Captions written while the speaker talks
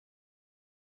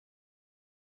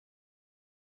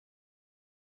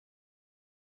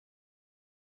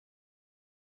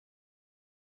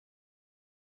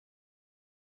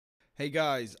Hey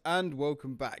guys, and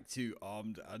welcome back to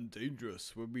Armed and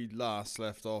Dangerous. When we last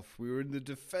left off, we were in the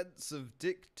defense of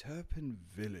Dick Turpin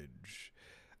Village.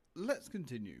 Let's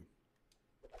continue.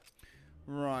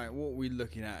 Right, what are we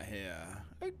looking at here?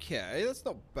 Okay, that's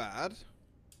not bad.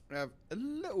 We have a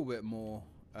little bit more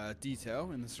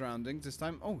detail in the surroundings this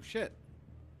time. Oh shit.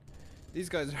 These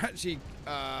guys are actually,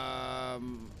 I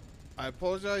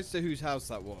apologize to whose house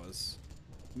that was.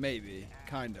 Maybe,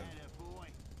 kind of.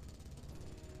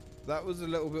 That was a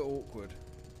little bit awkward.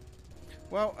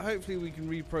 Well, hopefully we can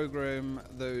reprogram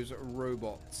those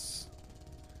robots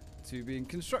to being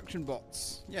construction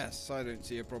bots. Yes, I don't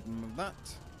see a problem with that.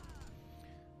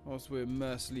 Whilst we're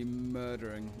mercilessly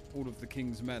murdering all of the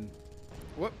king's men.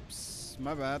 Whoops,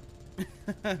 my bad.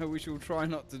 We shall try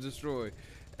not to destroy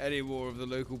any more of the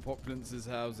local populace's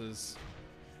houses.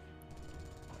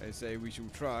 They say we shall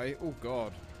try. Oh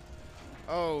god.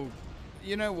 Oh,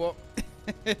 you know what?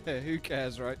 Who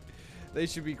cares, right? They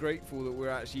should be grateful that we're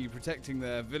actually protecting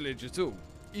their village at all,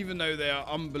 even though they are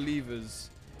unbelievers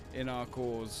in our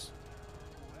cause.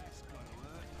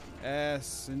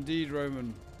 Yes, indeed,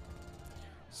 Roman.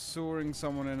 Sawing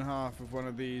someone in half with one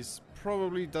of these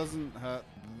probably doesn't hurt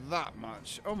that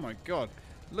much. Oh my god,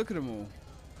 look at them all.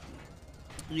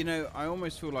 You know, I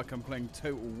almost feel like I'm playing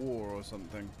Total War or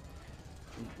something.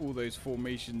 With all those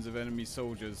formations of enemy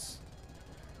soldiers.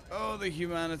 Oh, the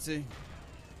humanity.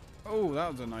 Oh,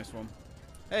 that was a nice one.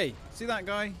 Hey, see that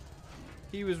guy?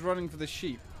 He was running for the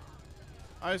sheep.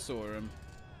 I saw him.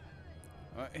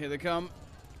 Alright, here they come.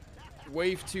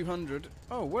 Wave 200.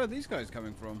 Oh, where are these guys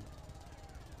coming from?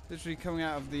 Literally coming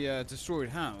out of the destroyed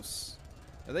house.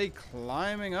 Are they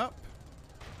climbing up?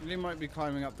 They might be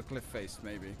climbing up the cliff face,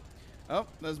 maybe. Oh,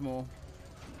 there's more.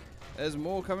 There's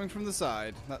more coming from the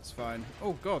side. That's fine.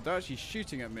 Oh god, they're actually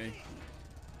shooting at me.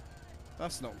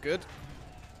 That's not good.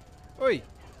 Oi!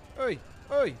 Oi!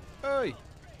 Oi! Oi!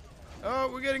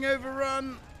 Oh, we're getting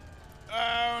overrun!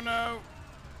 Oh no!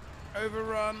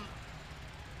 Overrun!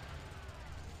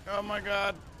 Oh my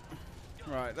god!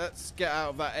 Right, let's get out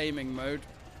of that aiming mode.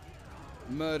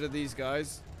 Murder these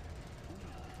guys.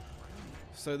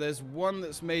 So there's one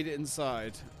that's made it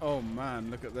inside. Oh man,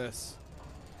 look at this.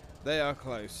 They are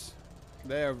close.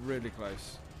 They are really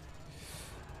close.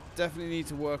 Definitely need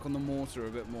to work on the mortar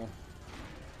a bit more.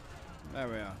 There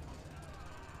we are.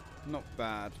 Not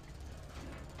bad.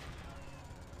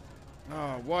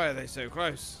 Oh, why are they so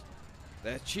close?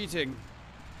 They're cheating.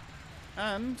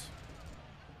 And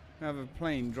we have a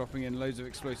plane dropping in loads of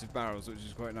explosive barrels, which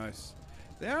is quite nice.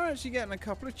 They are actually getting a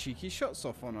couple of cheeky shots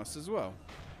off on us as well.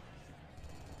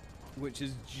 Which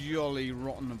is jolly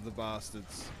rotten of the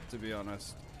bastards, to be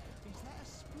honest. Is that a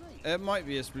spleen? It might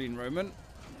be a spleen, Roman.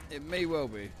 It may well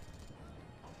be.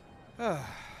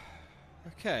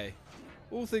 Okay.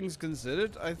 All things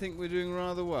considered, I think we're doing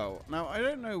rather well. Now, I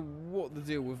don't know what the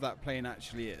deal with that plane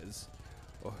actually is,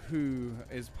 or who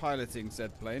is piloting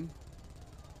said plane.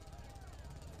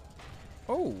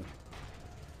 Oh!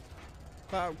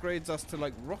 That upgrades us to,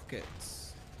 like,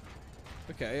 rockets.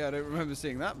 Okay, I don't remember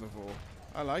seeing that before.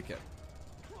 I like it.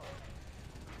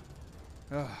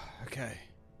 Okay.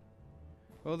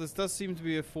 Well, this does seem to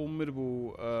be a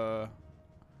formidable,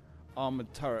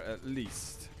 armored turret, at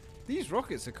least. These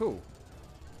rockets are cool.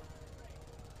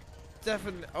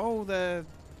 Definitely. Oh, they're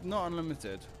not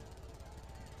unlimited.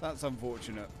 That's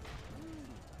unfortunate.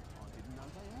 I didn't know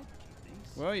they had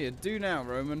kidneys. Well, you do now,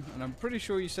 Roman, and I'm pretty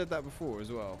sure you said that before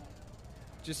as well.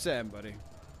 Just saying, buddy.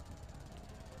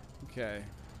 Okay.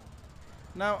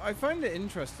 Now, I find it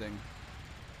interesting.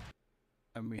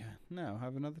 And we now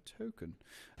have another token.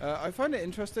 I find it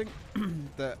interesting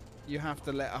that you have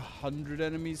to let 100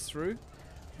 enemies through.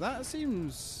 That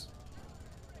seems...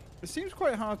 It seems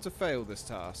quite hard to fail this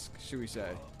task, shall we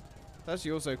say. It's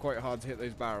actually also quite hard to hit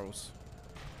those barrels.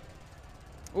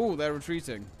 Oh, they're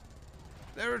retreating.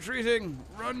 They're retreating!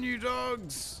 Run, you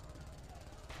dogs!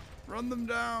 Run them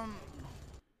down!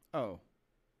 Oh.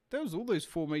 There was all those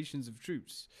formations of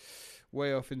troops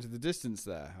way off into the distance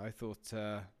there. I thought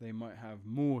they might have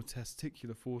more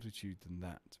testicular fortitude than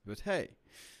that. But hey,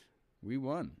 we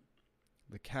won.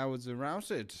 The cowards are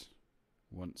routed.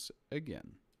 Once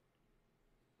again.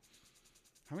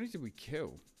 How many did we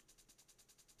kill?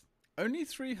 Only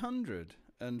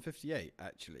 358,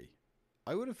 actually.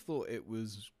 I would have thought it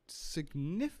was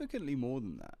significantly more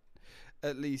than that.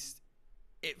 At least,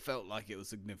 it felt like it was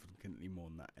significantly more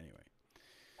than that anyway.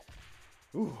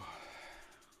 Ooh.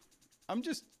 I'm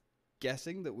just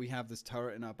guessing that we have this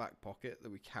turret in our back pocket,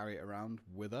 that we carry it around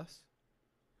with us.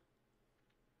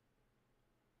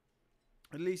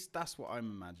 At least that's what I'm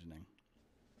imagining.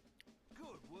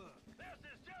 Good work. This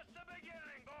is just the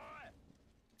beginning, boy!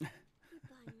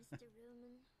 Goodbye, Mr.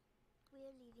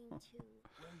 too.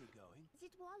 Where are you going?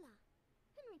 Zitwala.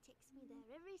 Henry takes me there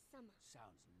every summer.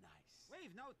 Sounds nice.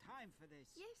 We've no time for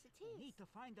this. Yes, it We is. need to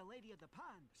find the lady of the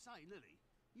pond. Say, Lily,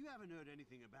 you haven't heard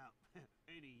anything about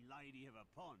any lady of a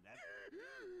pond, have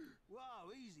you?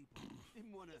 Whoa, easy.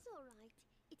 Didn't want to... It's all right.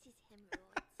 It is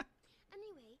hemorrhoids.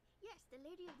 Anyway, yes, the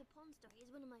Lady of the Pond story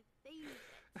is one of my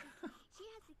favorites. She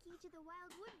has the key to the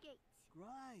Wild Wood gates.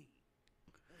 Great.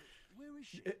 Where is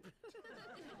she? It's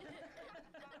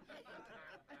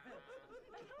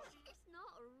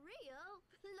not real.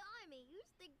 Blimey,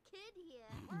 who's the kid here?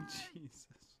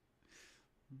 Jesus.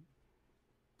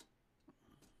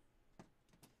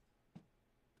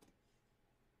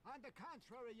 On the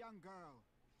contrary, young girl,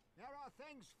 there are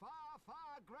things far,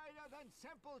 far greater than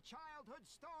simple childhood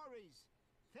stories.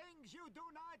 Things you do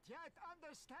not yet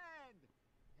understand.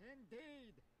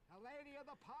 Indeed, the Lady of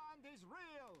the Pond is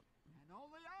real, and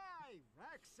only I,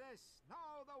 Rexus,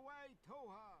 know the way to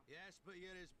her. Yes, but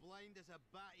you're as blind as a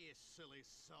bat, you silly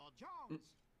sod. Jones,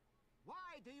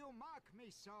 why do you mock me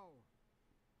so?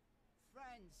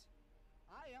 Friends,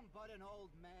 I am but an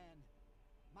old man.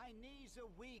 My knees are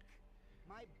weak,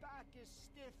 my back is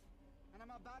stiff, and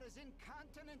I'm about as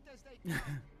incontinent as they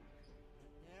come.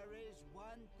 There is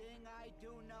one thing I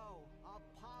do know.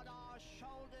 Upon our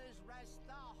shoulders rest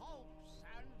the hopes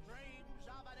and dreams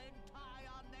of an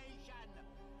entire nation.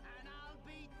 And I'll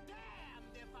be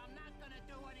damned if I'm not gonna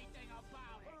do anything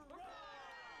about it.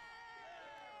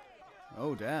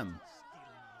 Oh, damn.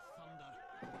 Stealing our thunder.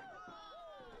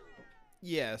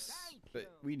 Yes, Thank but you.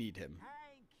 we need him.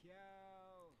 Thank you.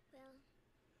 Well,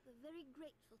 we're very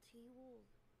grateful to you all.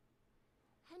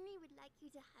 Henry would like you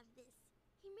to have this.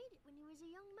 He made it when he was a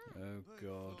young man. Oh, About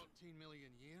God. 14 million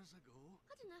years ago.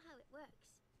 I don't know how it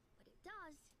works, but it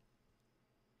does.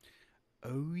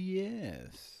 Oh,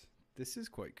 yes. This is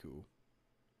quite cool.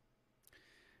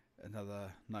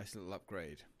 Another nice little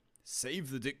upgrade. Save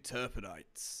the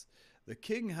Dicturpanites. The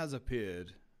king has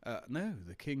appeared. No,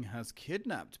 the king has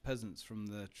kidnapped peasants from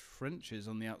the trenches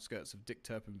on the outskirts of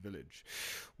Dicturpan village,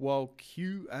 while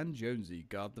Q and Jonesy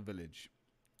guard the village.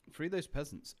 Free those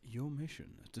peasants. Your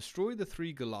mission. Destroy the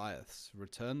 3 Goliaths.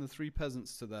 Return the 3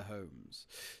 peasants to their homes.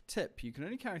 Tip, you can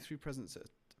only carry 3 peasants at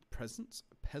a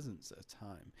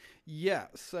time. Yeah,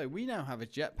 so we now have a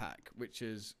jetpack, which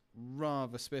is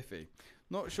rather spiffy.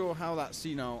 Not sure how that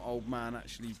senile old man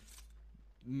actually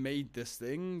made this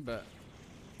thing, but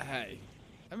hey.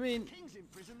 I mean, King's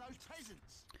imprisoned those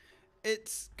peasants.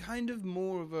 it's kind of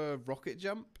more of a rocket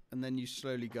jump, and then you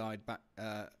slowly glide back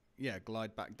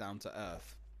down to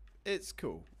Earth. It's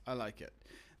cool. I like it.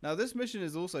 Now, this mission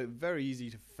is also very easy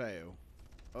to fail.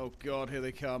 Oh, God, here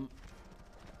they come.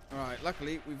 Alright,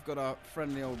 luckily, we've got our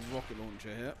friendly old rocket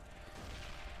launcher here.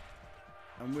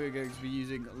 And we're going to be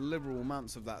using liberal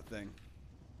amounts of that thing.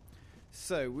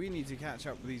 So, we need to catch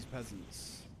up with these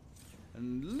peasants.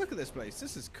 And look at this place.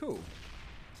 This is cool.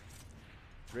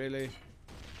 Really?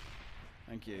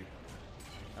 Thank you.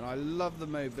 And I love the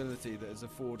mobility that is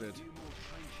afforded. A few more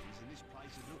trenches and this place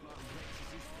would look like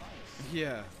Rex's place.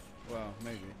 Yeah, well,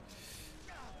 maybe.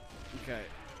 Okay,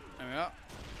 there we are.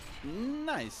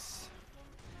 Nice.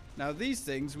 Now, these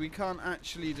things we can't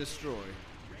actually destroy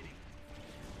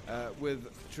with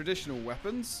traditional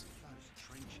weapons, Those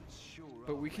trenches sure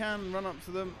but we can run up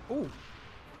to them. Oh,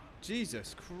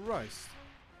 Jesus Christ.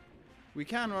 We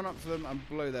can run up to them and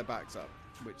blow their backs up,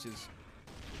 which is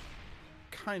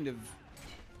kind of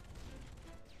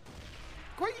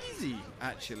quite easy,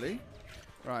 actually.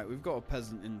 Right, we've got a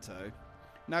peasant in tow.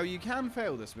 Now, you can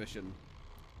fail this mission.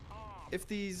 If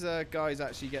these guys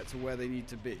actually get to where they need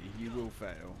to be, you will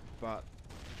fail. But,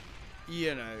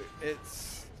 you know,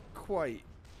 it's quite,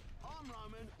 I'm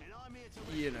Roman, and I'm here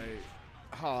to you know,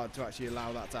 hard to actually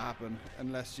allow that to happen.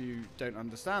 Unless you don't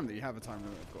understand that you have a time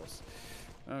limit, of course.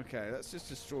 Okay, let's just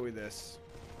destroy this.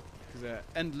 Because they're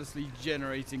endlessly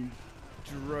generating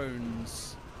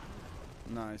drones.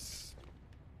 Nice.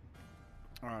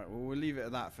 Alright, well, we'll leave it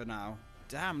at that for now.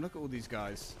 Damn, look at all these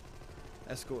guys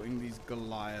escorting these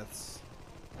Goliaths.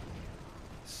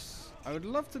 I would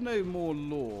love to know more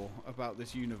lore about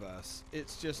this universe.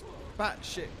 It's just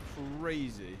batshit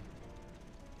crazy.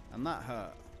 And that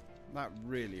hurt. That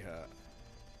really hurt.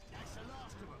 That's the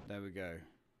last of them. There we go.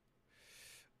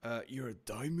 You're a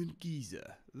diamond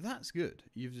geezer. That's good.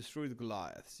 You've destroyed the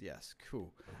Goliaths. Yes,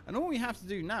 cool. And all we have to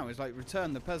do now is like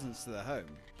return the peasants to their home.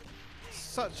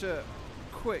 Such a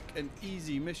quick and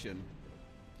easy mission.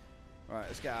 Right,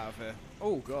 let's get out of here.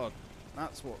 Oh god,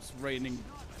 that's what's raining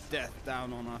death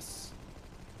down on us.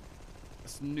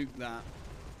 Let's nuke that.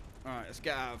 Alright, let's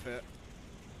get out of here.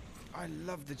 I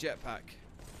love the jetpack.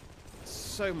 It's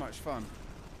so much fun.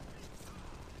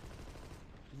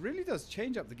 really does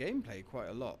change up the gameplay quite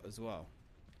a lot as well.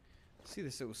 See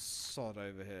this little sod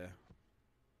over here.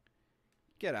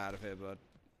 Get out of here, bud.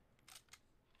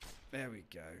 There we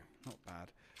go. Not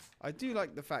bad. I do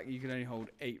like the fact you can only hold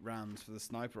 8 rounds for the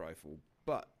sniper rifle,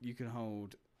 but you can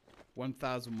hold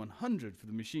 1,100 for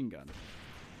the machine gun.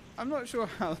 I'm not sure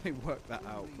how they work that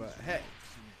out, but hey.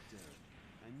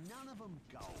 And none of them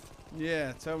go.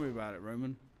 Yeah, tell me about it,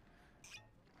 Roman.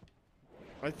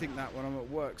 I think that when I'm at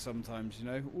work sometimes, you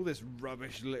know, all this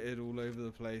rubbish littered all over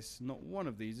the place. Not one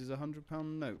of these is a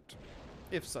 £100 note,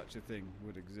 if such a thing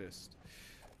would exist.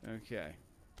 Okay.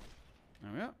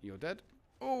 There we are. You're dead.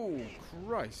 Oh,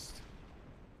 Christ.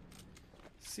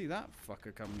 See that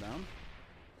fucker come down?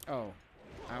 Oh,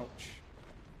 ouch.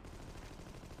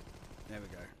 There we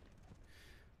go.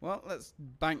 Well, let's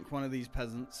bank one of these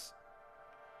peasants.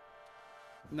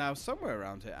 Now, somewhere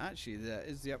around here, actually, there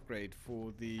is the upgrade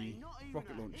for the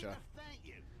rocket launcher.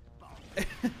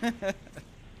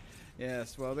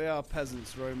 Yes, well, they are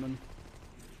peasants, Roman.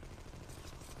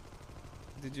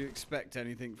 Did you expect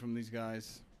anything from these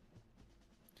guys?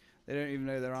 They don't even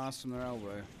know their ass from their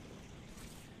elbow.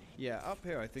 Yeah, up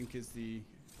here, I think, is the...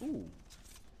 Ooh.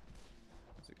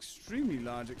 It's extremely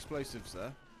large explosives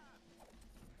there.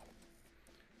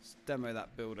 Let's demo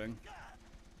that building.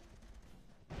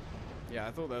 Yeah,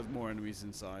 I thought there was more enemies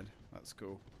inside. That's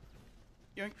cool.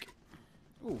 Yoink.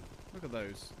 Ooh, look at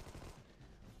those.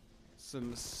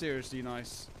 Some seriously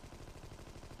nice...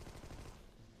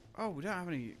 Oh, we don't have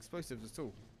any explosives at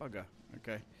all. Bugger.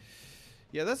 Okay.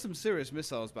 Yeah, there's some serious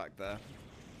missiles back there.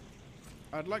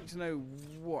 I'd like to know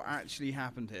what actually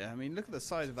happened here. I mean, look at the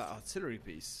size of that artillery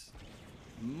piece.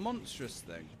 Monstrous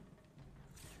thing.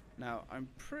 Now, I'm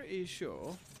pretty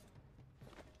sure...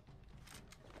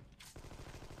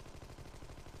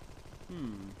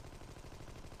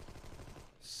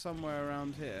 somewhere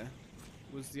around here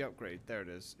was the upgrade. There it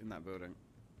is, in that building.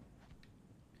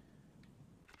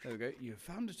 There we go. You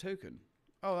found a token.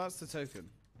 Oh, that's the token.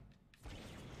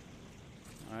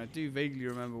 I do vaguely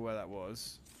remember where that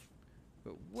was.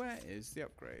 But where is the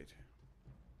upgrade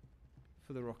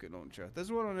for the rocket launcher?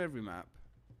 There's one on every map.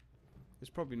 It's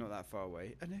probably not that far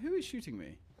away. And who is shooting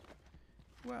me?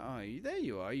 Where are you? There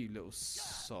you are, you little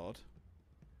sod.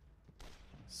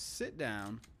 Sit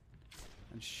down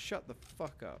and shut the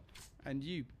fuck up. And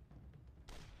you're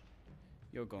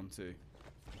gone too.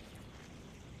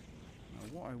 Now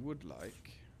what I would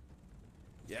like...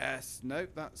 Yes,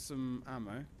 nope, that's some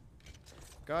ammo.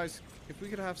 Guys, if we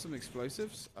could have some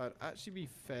explosives, I'd actually be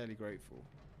fairly grateful.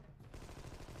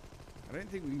 I don't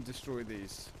think we can destroy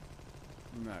these.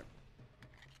 No.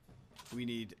 We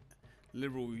need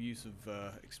liberal use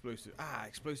of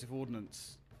explosive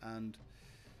ordnance. And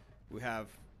we have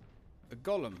a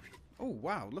golem. Oh,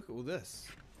 wow, look at all this.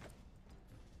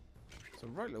 It's a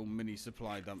right little mini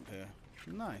supply dump here.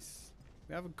 Nice.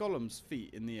 We have a golem's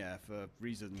feet in the air for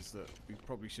reasons that we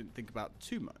probably shouldn't think about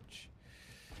too much.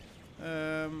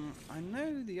 I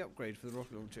know the upgrade for the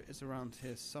rocket launcher is around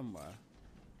here somewhere.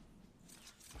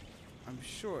 I'm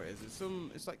sure it is.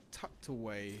 It's like tucked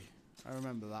away. I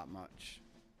remember that much.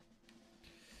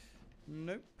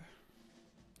 Nope.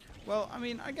 Well, I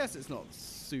mean, I guess it's not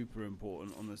super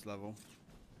important on this level.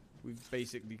 We've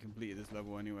basically completed this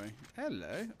level anyway.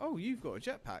 Hello. Oh, you've got a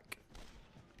jetpack.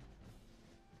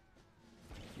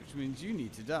 Which means you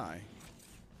need to die.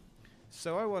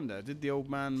 So I wonder, did the old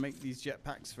man make these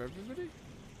jetpacks for everybody?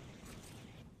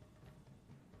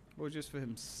 Or just for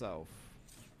himself?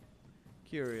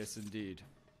 Curious indeed.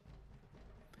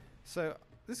 So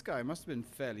this guy must have been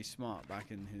fairly smart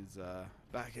back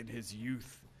in his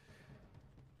youth.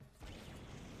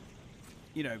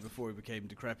 You know, before he became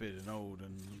decrepit and old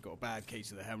and got a bad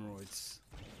case of the hemorrhoids.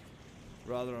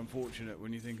 Rather unfortunate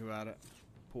when you think about it.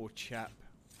 Poor chap.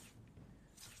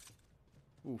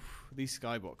 Oof, these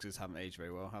skyboxes haven't aged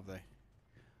very well, have they?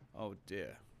 Oh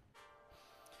dear.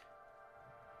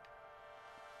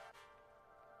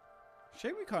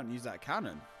 Shame we can't use that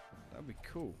cannon. That'd be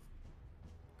cool.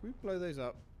 Can we blow those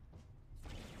up?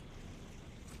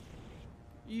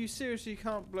 You seriously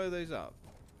can't blow those up?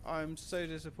 I'm so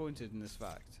disappointed in this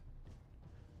fact.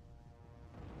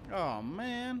 Oh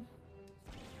man.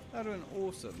 That would have been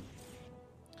awesome.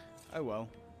 Oh well.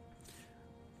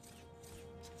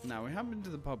 Now, we haven't been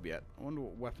to the pub yet. I wonder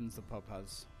what weapons the pub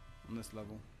has on this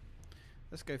level.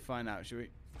 Let's go find out, shall we?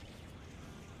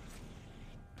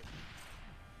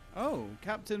 Oh,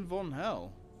 Captain Von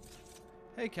Hell.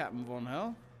 Hey, Captain Von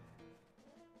Hell.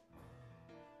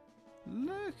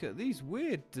 Look at these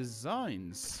weird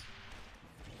designs.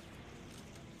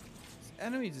 These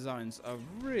enemy designs are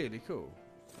really cool.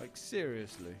 Like,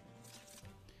 seriously.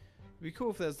 It'd be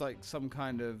cool if there's like some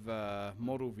kind of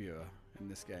model viewer in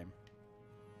this game.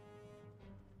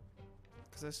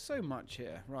 Because there's so much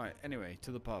here. Right, anyway,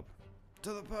 to the pub.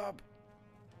 To the pub!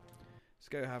 Let's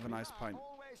go have a nice pint.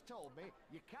 Always told me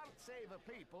you can't save a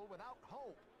people without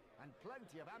hope and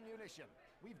plenty of ammunition.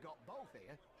 We've got both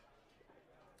here.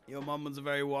 Your mum was a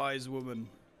very wise woman,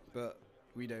 but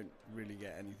we don't really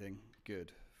get anything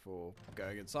good for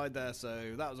going inside there,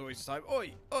 so that was a waste of time.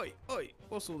 Oi, oi, oi!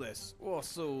 What's all this?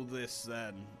 What's all this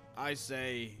then? I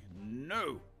say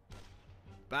no!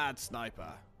 Bad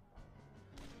sniper.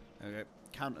 Okay,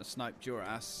 counter-sniped your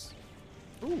ass.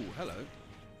 Ooh, hello.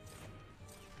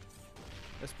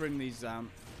 Let's bring these down.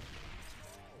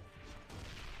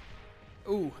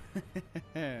 Ooh.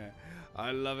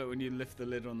 I love it when you lift the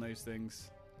lid on those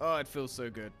things. Oh, it feels so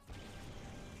good.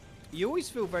 You always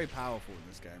feel very powerful in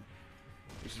this game,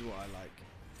 which is what I like.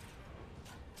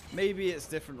 Maybe it's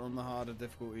different on the harder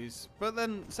difficulties. But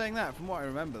then, saying that, from what I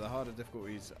remember, the harder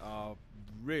difficulties are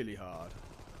really hard.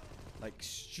 Like,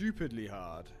 stupidly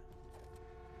hard.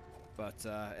 But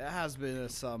it has been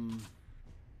some...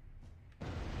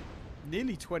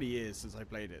 nearly 20 years since I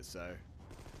played it, so...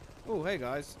 Oh, hey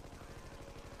guys.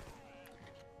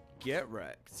 Get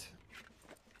wrecked.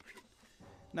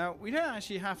 Now, we don't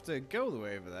actually have to go all the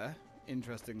way over there,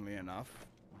 interestingly enough.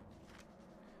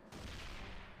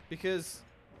 Because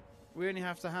we only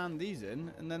have to hand these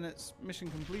in, and then it's mission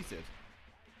completed.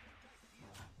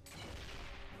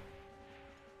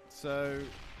 So,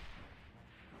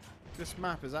 this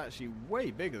map is actually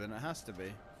way bigger than it has to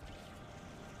be.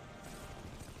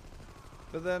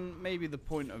 But then, maybe the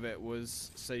point of it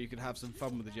was so you could have some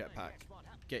fun with the jetpack.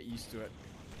 Get used to it.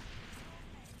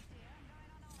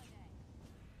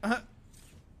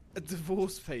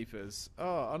 Divorce papers.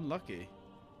 Oh, unlucky.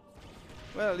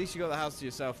 Well, at least you got the house to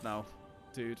yourself now,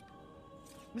 dude.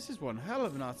 This is one hell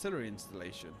of an artillery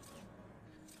installation.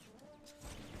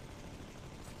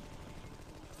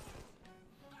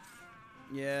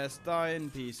 Yes, die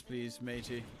in peace, please,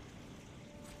 matey.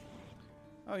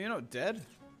 Oh, you're not dead?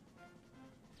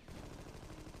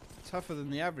 Tougher than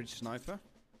the average sniper.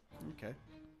 Okay.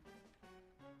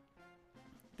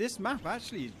 This map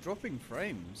actually is dropping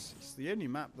frames. It's the only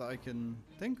map that I can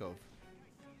think of.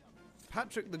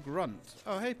 Patrick the Grunt.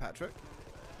 Oh, hey, Patrick.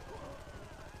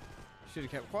 Should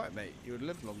have kept quiet, mate. You would have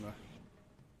lived longer.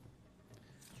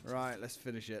 Right, let's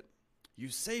finish it. You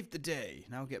saved the day.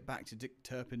 Now get back to Dick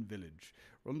Turpin Village.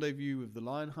 Rendezvous with the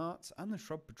Lionhearts and the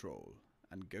Shrub Patrol.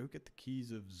 And go get the keys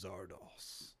of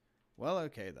Zardos. Well,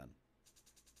 okay then.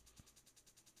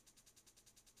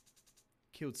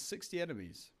 Killed 60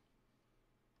 enemies.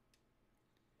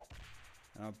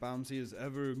 And our bounty is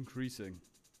ever increasing.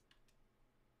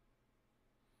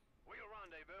 We'll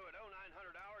rendezvous at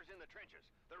 0900 hours in the trenches.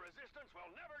 The resistance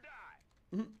will never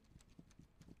die.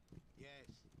 Yes.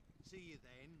 See you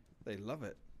then. They love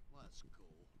it. Let's go.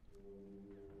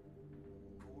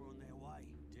 Corps on their way.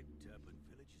 Dick Turpin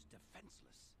village is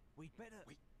defenseless. We'd better...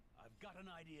 Wait, I've got an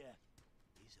idea.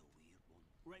 Here's a weird one.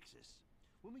 Rexus,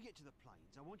 when we get to the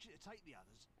plains, I want you to take the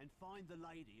others and find the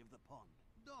lady of the pond.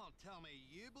 Don't tell me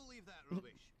you believe that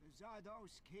rubbish. The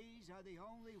Zardos keys are the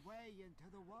only way into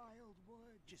the wild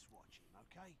wood. Just watch him,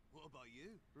 okay? What about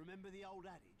you? Remember the old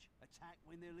adage? Attack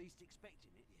when they're least expecting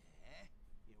it? Yeah?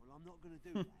 Yeah, well, I'm not going to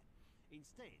do that.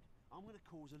 Instead, I'm going to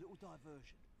cause a little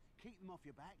diversion. Keep them off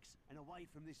your backs and away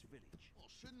from this village. Well,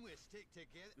 shouldn't we stick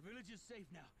together? The village is safe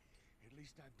now. At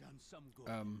least I've done some good.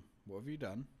 What have you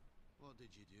done? What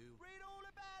did you do? Read all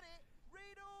about it.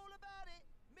 Read all about it.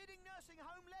 Midding nursing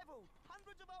home level.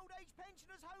 Hundreds of old age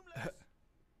pensioners homeless.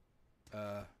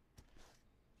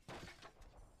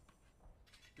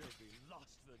 They'll be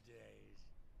lost for days.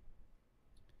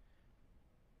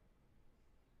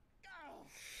 Oh,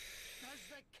 does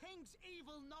the king's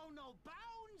evil know no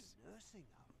bounds? Nursing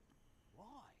home?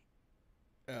 Why?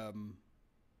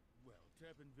 Well,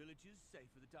 Turpin village is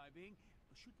safe for the time being.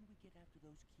 But shouldn't we get after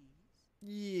those keys?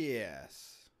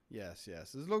 Yes. Yes,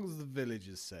 yes. As long as the village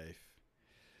is safe.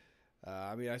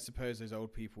 I mean, I suppose those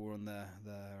old people were on their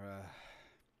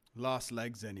last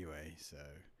legs anyway, so,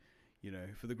 you know,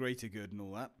 for the greater good and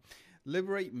all that.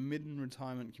 Liberate Midden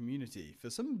Retirement Community.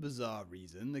 For some bizarre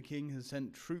reason, the king has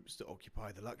sent troops to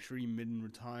occupy the luxury Midden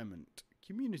Retirement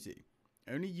Community.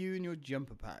 Only you and your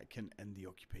jumper pack can end the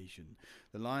occupation.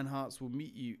 The Lionhearts will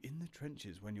meet you in the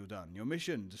trenches when you're done. Your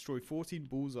mission, destroy 14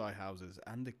 bullseye houses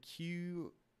and the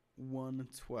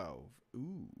Q112.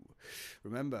 Ooh.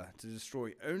 Remember to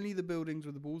destroy only the buildings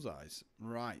with the bullseyes.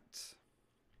 Right.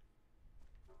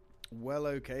 Well,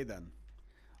 okay then.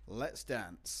 Let's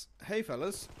dance. Hey,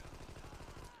 fellas.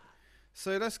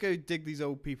 So let's go dig these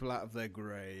old people out of their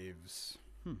graves.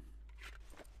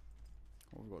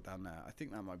 What have we got down there? I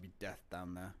think that might be death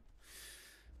down there.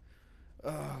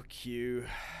 Oh, Q.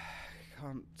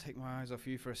 Can't take my eyes off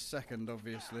you for a second,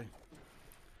 obviously.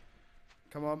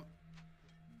 Come on.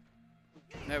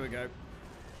 There we go.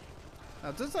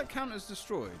 Now, does that count as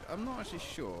destroyed? I'm not actually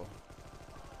sure.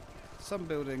 Some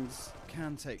buildings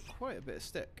can take quite a bit of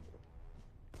stick.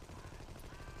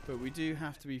 But we do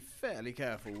have to be fairly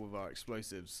careful with our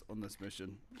explosives on this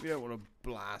mission. We don't want to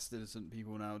blast innocent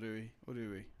people now, do we? Or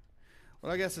do we?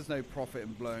 Well, I guess there's no profit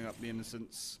in blowing up the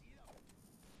innocents.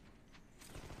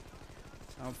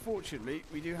 Unfortunately,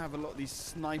 we do have a lot of these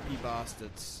snipey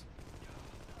bastards.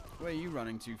 Where are you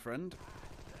running to, friend?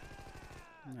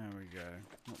 There we go.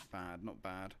 Not bad, not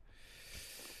bad.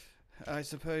 I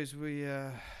suppose we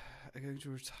are going to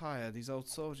retire these old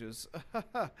soldiers.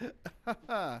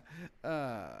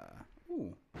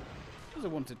 Ooh, there's a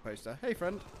wanted poster. Hey,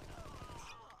 friend.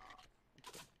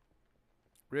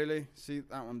 Really? See,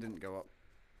 that one didn't go up.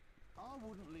 I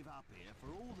wouldn't live up here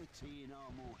for all the tea in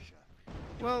our morsha.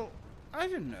 Well, I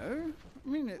don't know. I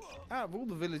mean, out of all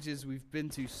the villages we've been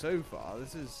to so far,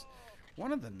 this is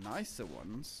one of the nicer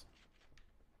ones.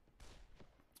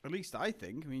 At least I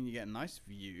think. I mean, you get a nice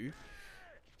view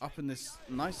up in this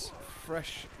nice,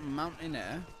 fresh mountain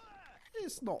air.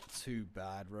 It's not too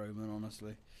bad, Roman,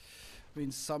 honestly. I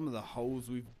mean, some of the holes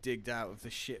we've digged out of the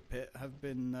shit pit have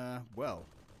been, well,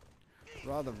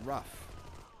 rather rough.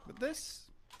 But this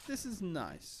is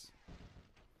nice.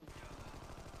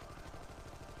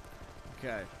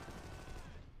 Okay.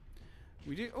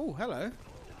 We do... Oh, hello.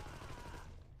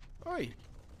 Oi.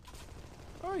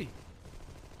 Oi.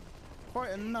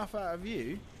 Quite enough out of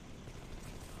you.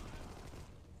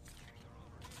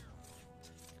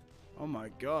 Oh my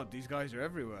god, these guys are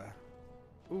everywhere.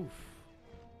 Oof.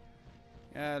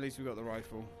 Yeah, at least we got the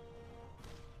rifle.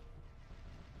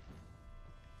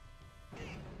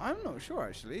 I'm not sure,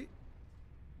 actually,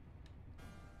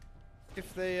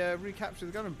 if they recapture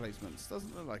the gun emplacements.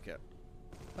 Doesn't look like it.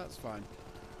 That's fine.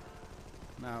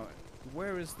 Now,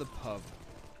 where is the pub?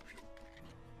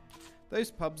 Those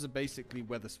pubs are basically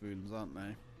Weatherspoons, aren't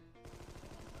they?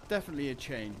 Definitely a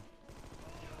chain.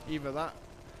 Either that,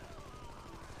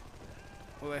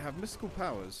 or they have mystical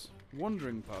powers.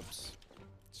 Wandering pubs.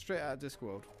 Straight out of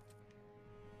Discworld.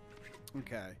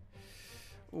 Okay.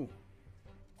 Ooh.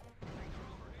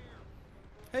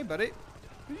 Hey, buddy.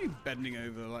 What are you bending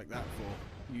over like that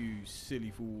for? You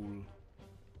silly fool.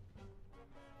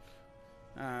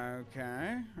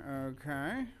 Okay.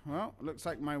 Okay. Well, looks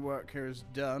like my work here is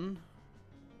done.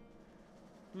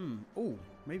 Oh,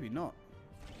 maybe not.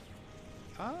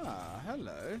 Ah,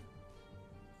 hello.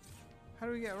 How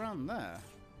do we get around there?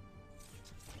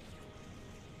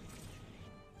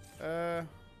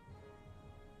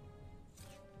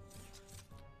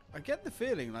 I get the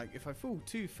feeling like if I fall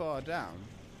too far down,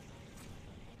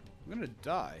 I'm gonna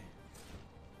die.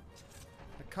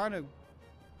 I kind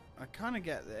of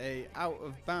get a out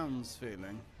of bounds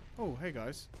feeling. Oh, hey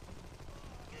guys.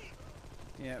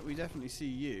 Yeah, we definitely see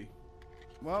you.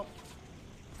 Well,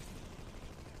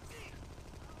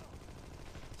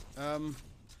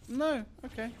 no,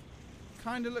 okay.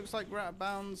 Kind of looks like we're out of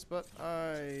bounds, but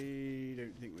I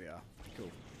don't think we are. Cool.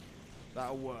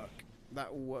 That'll work.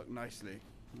 That will work nicely.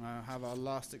 Have our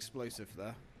last explosive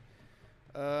there.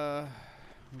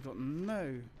 We've got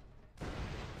no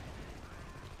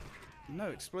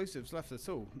explosives left at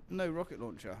all. No rocket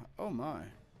launcher. Oh my.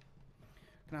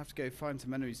 Gonna have to go find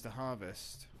some enemies to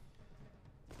harvest.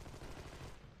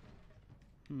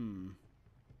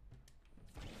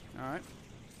 Alright.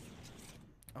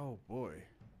 Oh boy.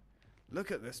 Look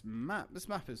at this map. This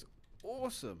map is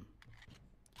awesome.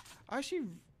 Actually,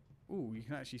 ooh, you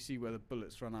can actually see where the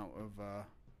bullets run out of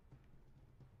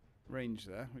range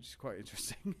there, which is quite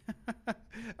interesting.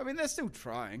 I mean, they're still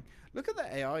trying. Look at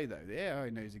the AI though. The AI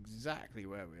knows exactly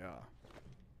where we are.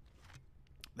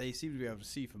 They seem to be able to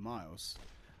see for miles.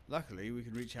 Luckily, we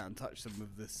can reach out and touch them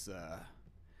with this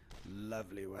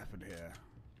lovely weapon here.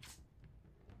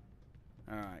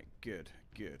 Alright, good,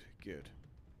 good, good.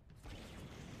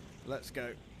 Let's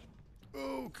go.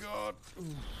 Oh god.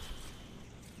 Oof.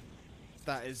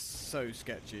 That is so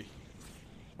sketchy.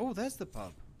 Oh, there's the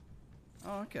pub.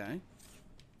 Oh, okay.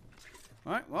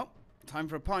 Alright, well, time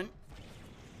for a pint.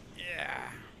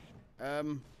 Yeah.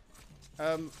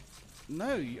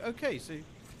 No, okay, so...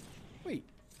 Wait,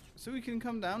 so we can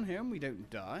come down here and we don't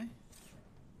die?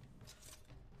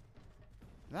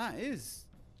 That is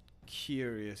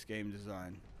curious game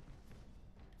design.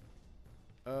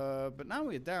 But now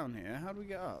we're down here, how do we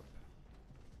get up?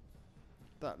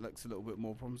 That looks a little bit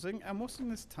more promising. And what's in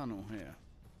this tunnel here?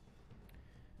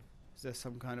 Is there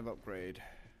some kind of upgrade?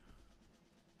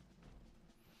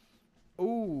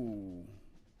 Ooh.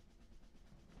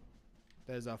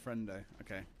 There's our friendo.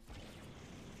 Okay.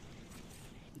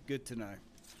 Good to know.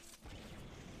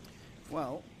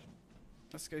 Well,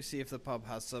 let's go see if the pub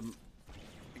has some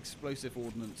explosive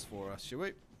ordnance for us, shall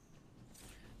we?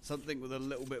 Something with a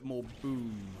little bit more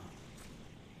boom.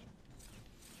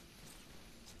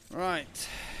 Right.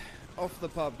 Off the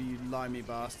pub, you limey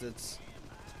bastards.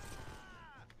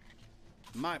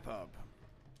 My pub.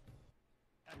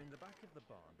 And in the back of the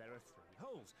barn, there are 3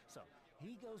 holes. So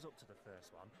he goes up to the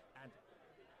first one and...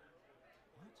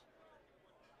 What?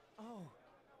 Oh,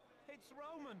 it's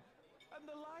Roman and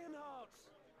the lion hearts.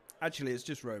 Actually, it's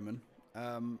just Roman.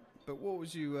 But what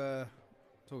was you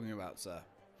talking about, sir?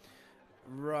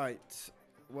 Right.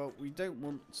 Well, we don't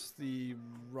want the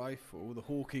rifle, the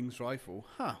Hawking's rifle.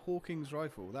 Ha, Hawking's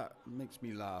rifle. That makes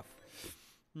me laugh.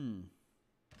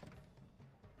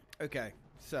 Okay,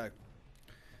 so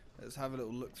let's have a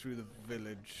little look through the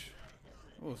village.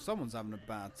 Oh, someone's having a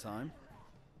bad time.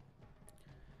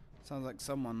 Sounds like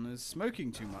someone is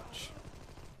smoking too much.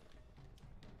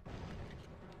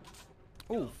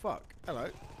 Oh, fuck. Hello.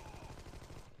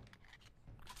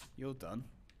 You're done.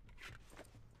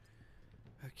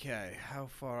 Okay, how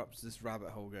far up does this rabbit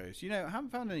hole goes? You know, I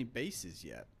haven't found any bases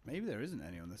yet. Maybe there isn't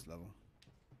any on this level.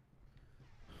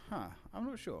 Huh, I'm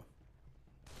not sure.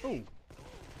 Oh.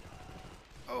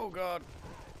 Oh, God.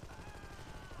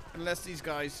 Unless these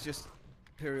guys just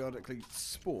periodically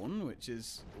spawn, which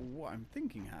is what I'm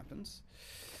thinking happens.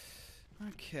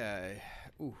 Okay.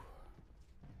 Ooh.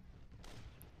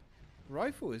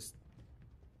 Rifle is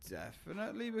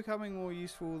definitely becoming more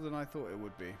useful than I thought it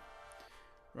would be.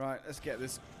 Right, let's get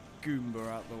this Goomba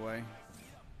out the way.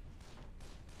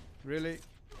 Really?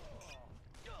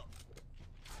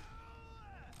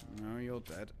 No, you're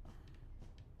dead.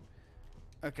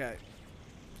 Okay.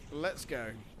 Let's go.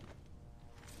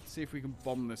 See if we can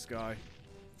bomb this guy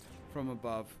from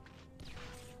above.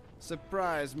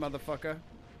 Surprise, motherfucker.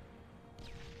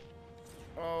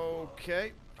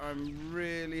 Okay. I'm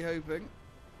really hoping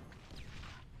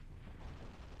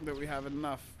that we have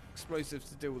enough explosives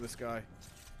to deal with this guy.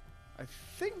 I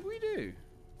think we do.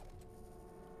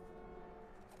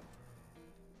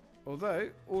 Although,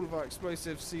 all of our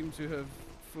explosives seem to have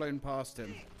flown past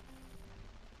him.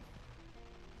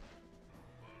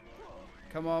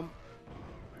 Come on.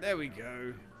 There we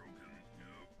go.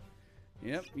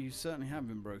 Yep, you certainly have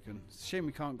been broken. It's a shame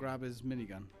we can't grab his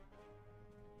minigun.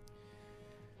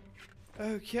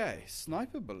 Okay,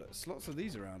 sniper bullets. Lots of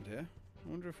these around here. I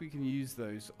wonder if we can use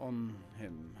those on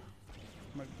him.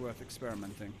 Might be worth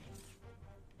experimenting.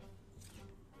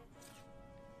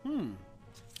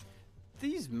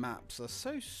 These maps are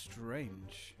so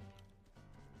strange.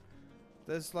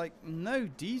 There's like no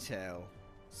detail,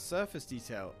 surface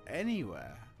detail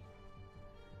anywhere.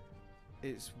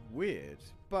 It's weird,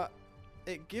 but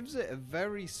it gives it a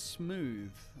very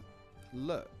smooth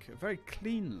look, a very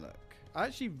clean look. I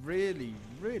actually really,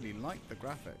 really like the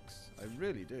graphics. I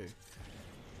really do.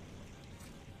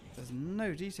 There's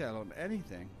no detail on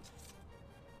anything.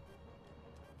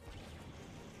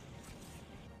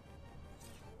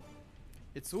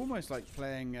 It's almost like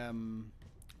playing a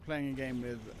game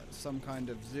with some kind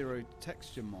of zero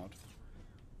texture mod.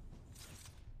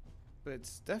 But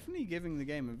it's definitely giving the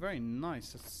game a very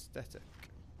nice aesthetic.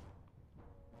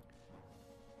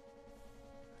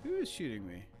 Who is shooting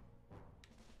me?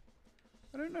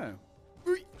 I don't know.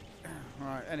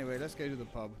 Alright, anyway, let's go to the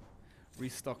pub.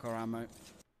 Restock our ammo.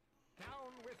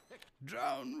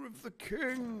 Down with the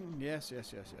king! Yes,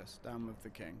 yes, yes, yes. Down with the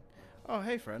king. Oh,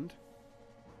 hey, friend.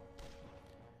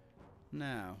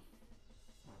 Now.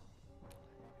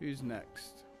 Who's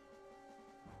next?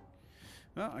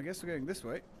 Well, I guess we're going this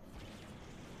way.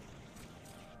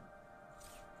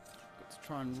 Got to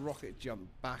try and rocket jump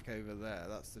back over there.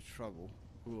 That's the trouble.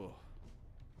 Ooh.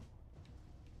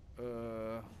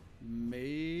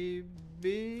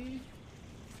 Maybe?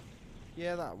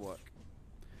 Yeah, that'll work.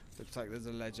 Looks like there's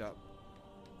a ledge up.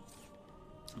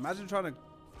 Imagine trying to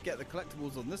get the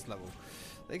collectibles on this level.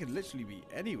 They could literally be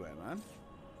anywhere, man.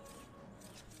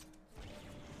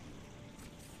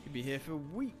 Could be here for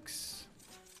weeks.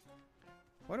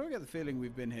 Why do I get the feeling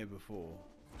we've been here before?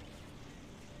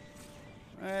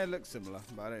 It looks similar,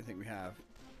 but I don't think we have.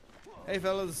 Hey,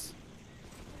 fellas.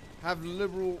 Have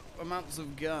liberal amounts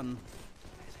of gun.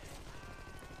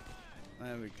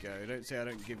 There we go. Don't say I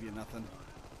don't give you nothing.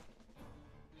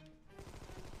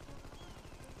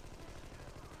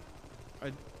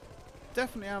 I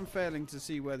definitely am failing to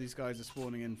see where these guys are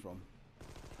spawning in from.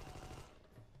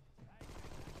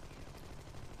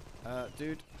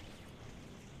 Dude.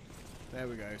 There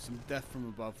we go. Some death from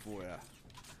above for you.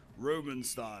 Roman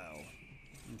style.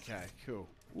 Okay, cool.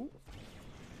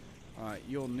 Alright,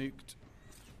 you're nuked.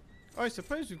 Oh, I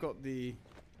suppose we've got the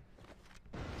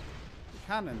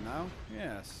cannon now.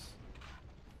 Yes.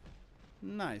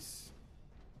 Nice.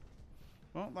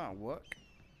 Well, that'll work.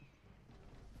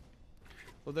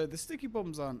 Although the sticky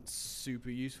bombs aren't super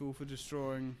useful for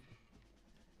destroying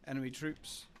enemy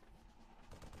troops.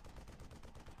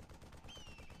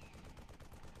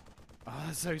 Oh,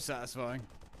 that's so satisfying.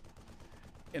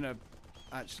 In a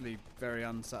actually very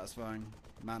unsatisfying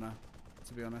manner,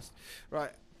 to be honest.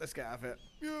 Right, let's get out of it.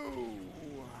 Yo!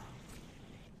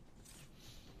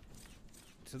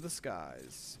 To the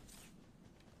skies.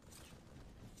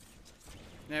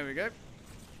 There we go.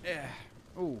 Yeah.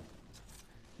 Ooh.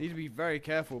 Need to be very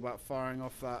careful about firing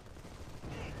off that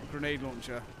grenade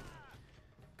launcher.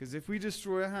 Because if we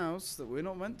destroy a house that we're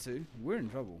not meant to, we're in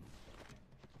trouble.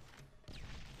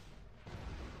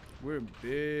 We're in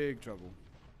big trouble.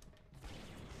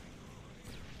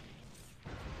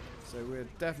 So we're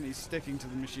definitely sticking to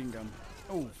the machine gun.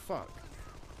 Oh, fuck.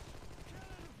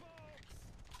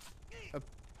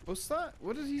 What's that?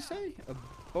 What did he say? A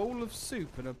bowl of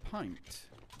soup and a pint.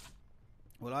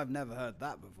 Well, I've never heard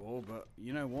that before, but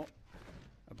you know what?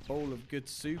 A bowl of good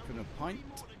soup and a pint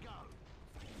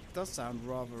does sound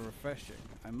rather refreshing,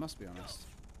 I must be honest.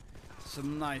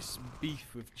 Some nice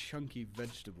beef with chunky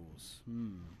vegetables.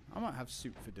 I might have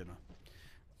soup for dinner.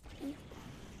 Ooh.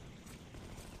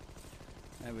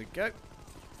 There we go.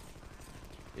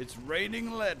 It's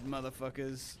raining lead,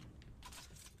 motherfuckers.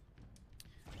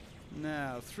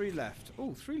 Now, 3 left.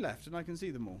 Oh, 3 left, and I can see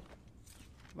them all.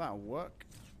 That'll work.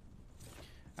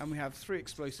 And we have 3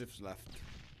 explosives left.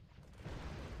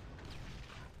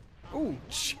 Oh,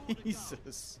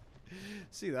 Jesus.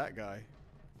 See that guy.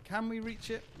 Can we reach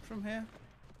it from here?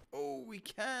 Oh, we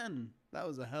can. That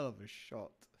was a hell of a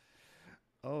shot.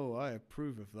 Oh, I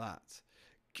approve of that.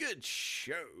 Good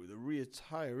show. The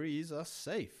retirees are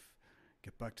safe.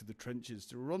 Get back to the trenches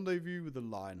to rendezvous with the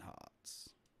Lionhearts.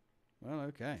 Well,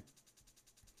 okay.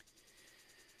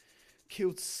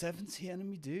 Killed 70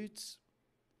 enemy dudes.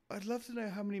 I'd love to know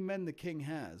how many men the king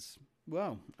has.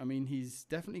 Well, I mean, he's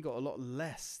definitely got a lot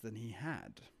less than he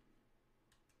had.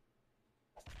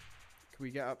 Can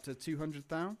we get up to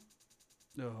 200,000?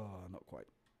 Oh, not quite.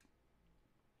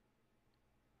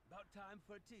 About time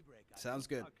for a tea break. Sounds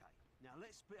good. Okay, now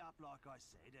let's split up like I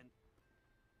said and...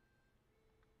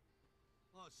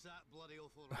 What's that bloody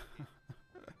awful racket?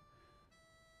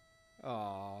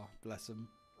 Aw, bless him.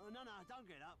 Oh, no, don't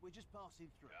get up. We're just passing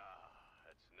through.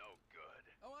 That's no good.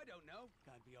 Oh, I don't know.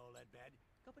 Can't be all that bad.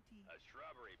 Cup of tea. A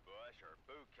shrubbery bush or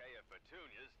bouquet of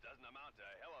petunias doesn't amount to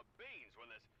a hill of beans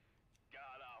when this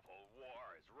god-awful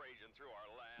war is raging through our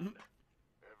land.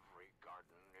 Every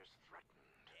garden is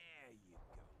threatened. There you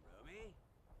go, Roby.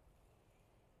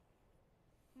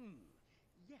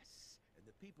 Yes, and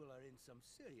the people are in some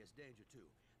serious danger too.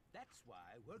 That's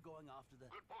why we're going after the...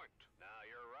 Good point. Now,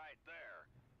 you're right there.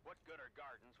 What good are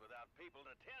gardens without people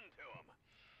to tend to them?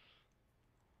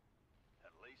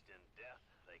 At least in death,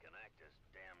 they can act as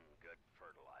damn good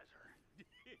fertilizer.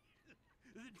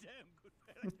 The damn good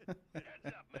fella. Heads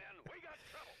up, man. We got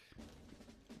trouble.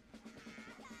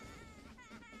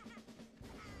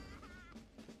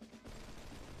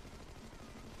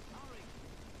 Hurry.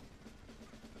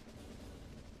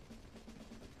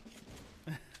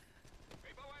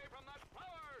 Keep away from that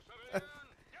flower, civilian.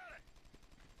 Get it.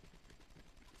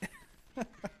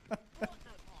 What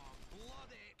the... Oh,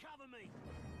 bloody... Cover me.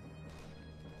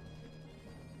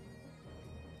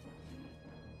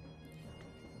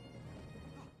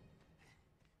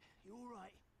 You all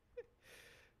right?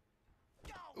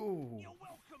 Go! Ooh. You're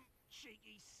welcome,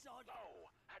 cheeky sod. Oh,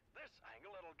 at this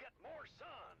angle, it'll get more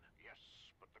sun. Yes,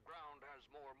 but the ground has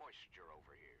more moisture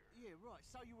over here. Yeah, right.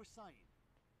 So you were saying.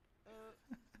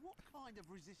 What kind of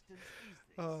resistance is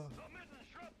this? The Mitten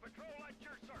Shrub Patrol at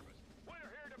your service.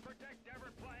 We're here to protect every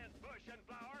plant, bush, and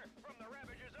flower from the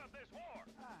ravages of this war.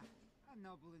 A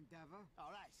noble endeavor.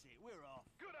 Oh, that's it. We're off.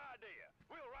 Good idea.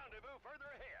 We'll rendezvous further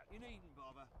ahead. You needn't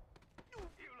bother.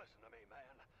 You listen to me,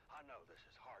 man. I know this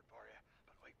is hard for you,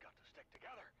 but we've got to stick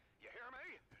together. You hear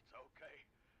me? It's okay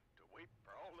to weep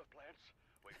for all the plants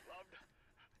we've loved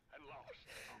and lost.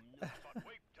 But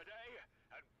weep today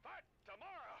and fight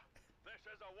tomorrow. This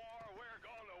is a war we're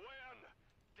going to win.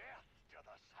 Death to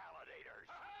the Saladators.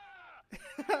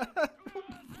 To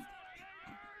the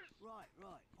Saladators!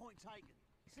 Right. Point taken.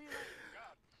 See you later.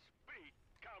 Godspeed,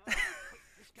 comrade.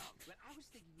 Let's go. Well, I was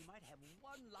thinking we might have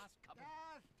one last cup of...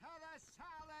 Death to the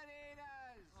salad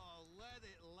eaters! Oh, let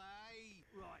it lie.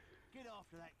 Right. Get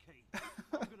after that key.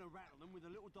 I'm going to rattle them with a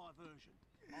little diversion.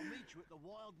 I'll meet you at the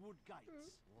Wildwood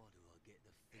Gates. Why do I get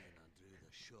the feeling I drew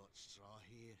the short straw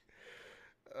here?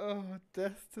 Oh,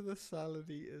 death to the salad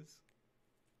eaters.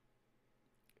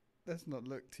 Let's not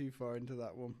look too far into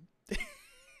that one.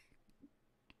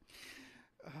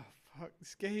 Oh, fuck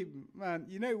this game. Man,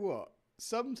 you know what?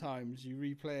 Sometimes you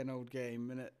replay an old game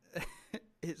and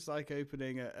it's like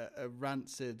opening a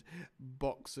rancid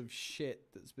box of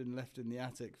shit that's been left in the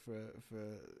attic for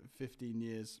 15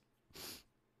 years.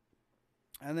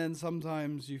 And then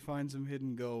sometimes you find some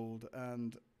hidden gold.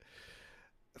 And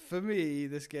for me,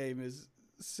 this game is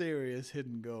serious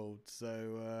hidden gold.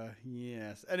 So,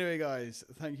 yes. Anyway, guys,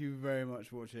 thank you very much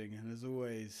for watching. And as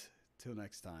always, till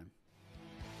next time.